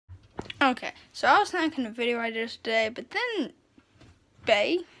Okay, so I was thinking of a video I did today, but then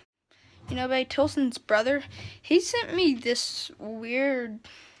Bay, you know Bay, Tilson's brother, he sent me this weird,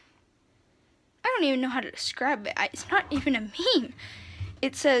 I don't even know how to describe it. It's not even a meme.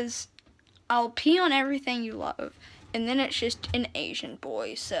 It says, "I'll pee on everything you love," and then it's just an Asian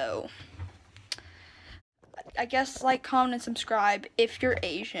boy. So I guess like, comment, and subscribe if you're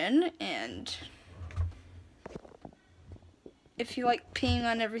Asian, and if you like peeing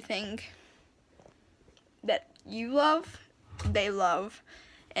on everything that you love, they love,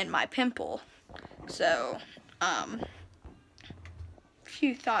 and my pimple. So, a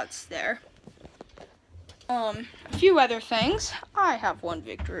few thoughts there. A few other things. I have won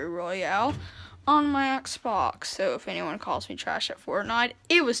Victory Royale on my Xbox, so if anyone calls me trash at Fortnite,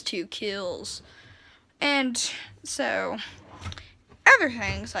 it was 2 kills. And so, other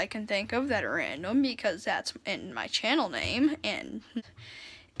things I can think of that are random, because that's in my channel name, and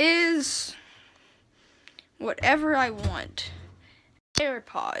is whatever I want.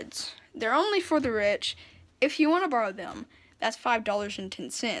 AirPods. They're only for the rich. If you want to borrow them, that's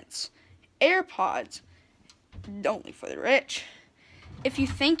 $5.10. AirPods, only for the rich. If you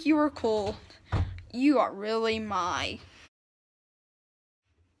think you are cool, you are really my...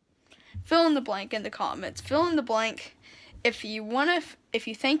 Fill in the blank in the comments. Fill in the blank. If you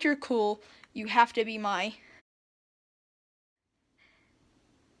think you're cool, you have to be my...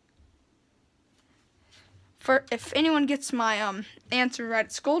 If anyone gets my answer right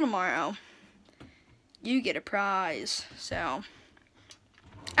at school tomorrow, you get a prize. So,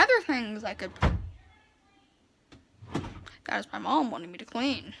 other things I could... That is my mom wanting me to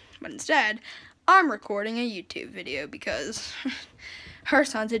clean. But instead, I'm recording a YouTube video because her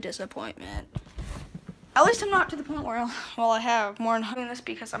son's a disappointment. At least I'm not to the point where I have more than doing this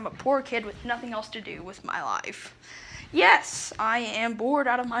because I'm a poor kid with nothing else to do with my life. Yes, I am bored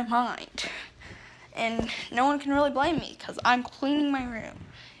out of my mind. And no one can really blame me because I'm cleaning my room.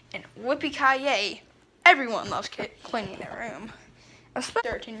 And whoopee-ki-yay, everyone loves cleaning their room.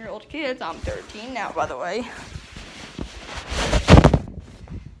 Especially 13-year-old kids. I'm 13 now, by the way.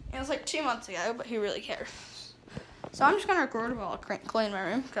 It was like 2 months ago, but who really cares? So I'm just going to record while I clean my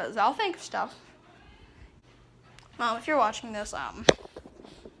room because I'll think of stuff. Mom, if you're watching this, I'm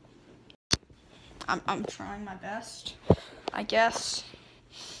trying my best, I guess.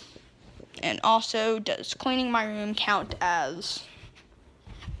 And also, does cleaning my room count as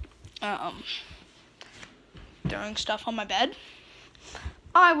throwing stuff on my bed?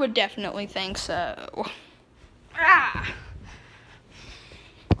 I would definitely think so.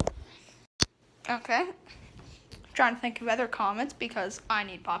 Okay. Trying to think of other comments because I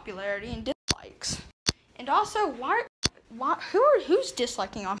need popularity and dislikes. And also, who's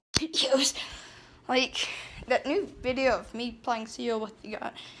disliking on videos? Like, that new video of me playing Seal with the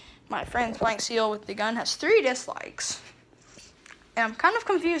gun, my friends playing Seal with the gun, has 3 dislikes. And I'm kind of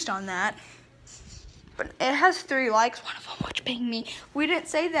confused on that. But it has 3 likes, one of them which being me. We didn't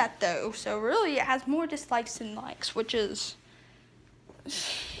say that though, so really it has more dislikes than likes, which is...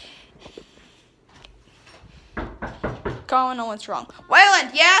 Calling on what's wrong.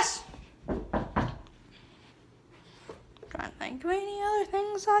 Wayland, yes? Trying to think of any other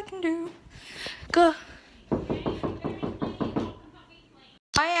things I can do. Go.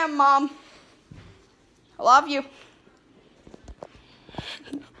 I am, Mom. I love you.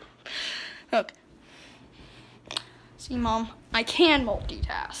 Okay. See, Mom, I can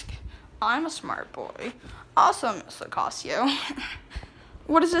multitask. I'm a smart boy. Also, Miss Lacasio.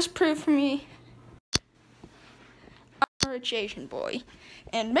 What does this prove for me? I'm a rich Asian boy.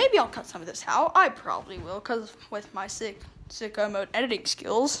 And maybe I'll cut some of this out. I probably will, because with my sicko mode editing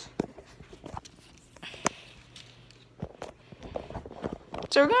skills.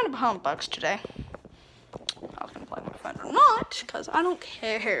 So we're going to Bahama Bucks today. I was going to play with my friend or not, because I don't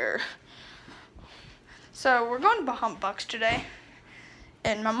care. So we're going to Bahama Bucks today.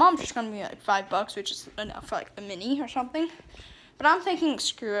 And my mom's just going to be like $5, which is enough for like a mini or something. But I'm thinking,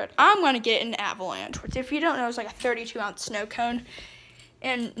 screw it. I'm going to get an Avalanche, which if you don't know is like a 32-ounce snow cone.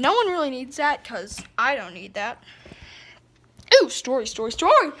 And no one really needs that, because I don't need that. Ooh, story. So,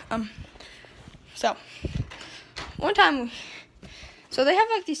 one time, so they have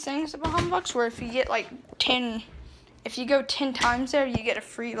like these things at Bahama Bucks where if you get like if you go 10 times there, you get a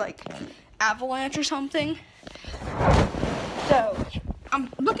free like Avalanche or something. So, I'm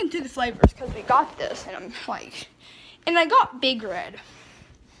looking through the flavors because we got this, and I'm like, and I got Big Red,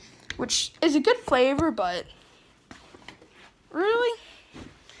 which is a good flavor, but really,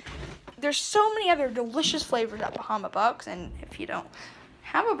 there's so many other delicious flavors at Bahama Bucks, and if you don't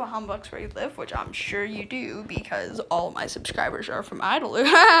have a Bahamas where you live, which I'm sure you do because all my subscribers are from Idlewild.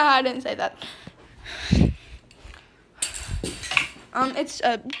 I didn't say that. It's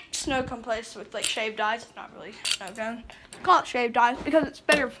a snow cone place with like shaved ice. It's not really snow cone. I call it shaved ice because it's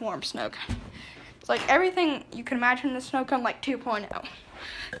better form snow cone. It's like everything you can imagine in the snow cone, like 2.0.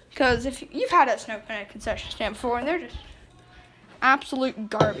 Because if you've had a snow cone at a concession stand before, and they're just absolute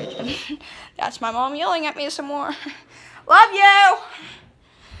garbage. And that's my mom yelling at me some more. Love you!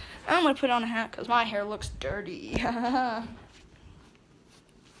 I'm gonna put on a hat because my hair looks dirty.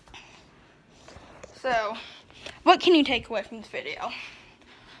 So, what can you take away from this video?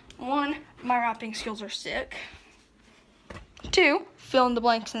 1, my rapping skills are sick. 2, fill in the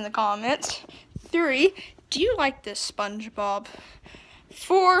blanks in the comments. 3, do you like this SpongeBob?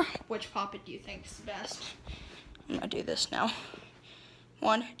 4, which puppet do you think is the best? I'm gonna do this now.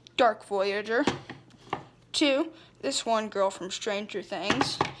 1, Dark Voyager. 2, this one girl from Stranger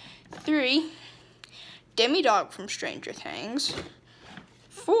Things. 3, Demi-Dog from Stranger Things.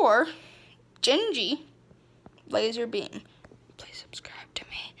 4, Gingy, Laser Beam. Please subscribe to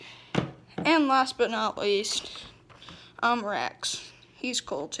me. And last but not least, Rex. He's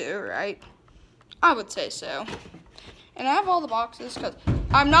cool too, right? I would say so. And I have all the boxes because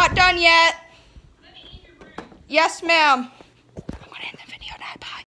I'm not done yet. Let me eat your bruise. Yes, ma'am.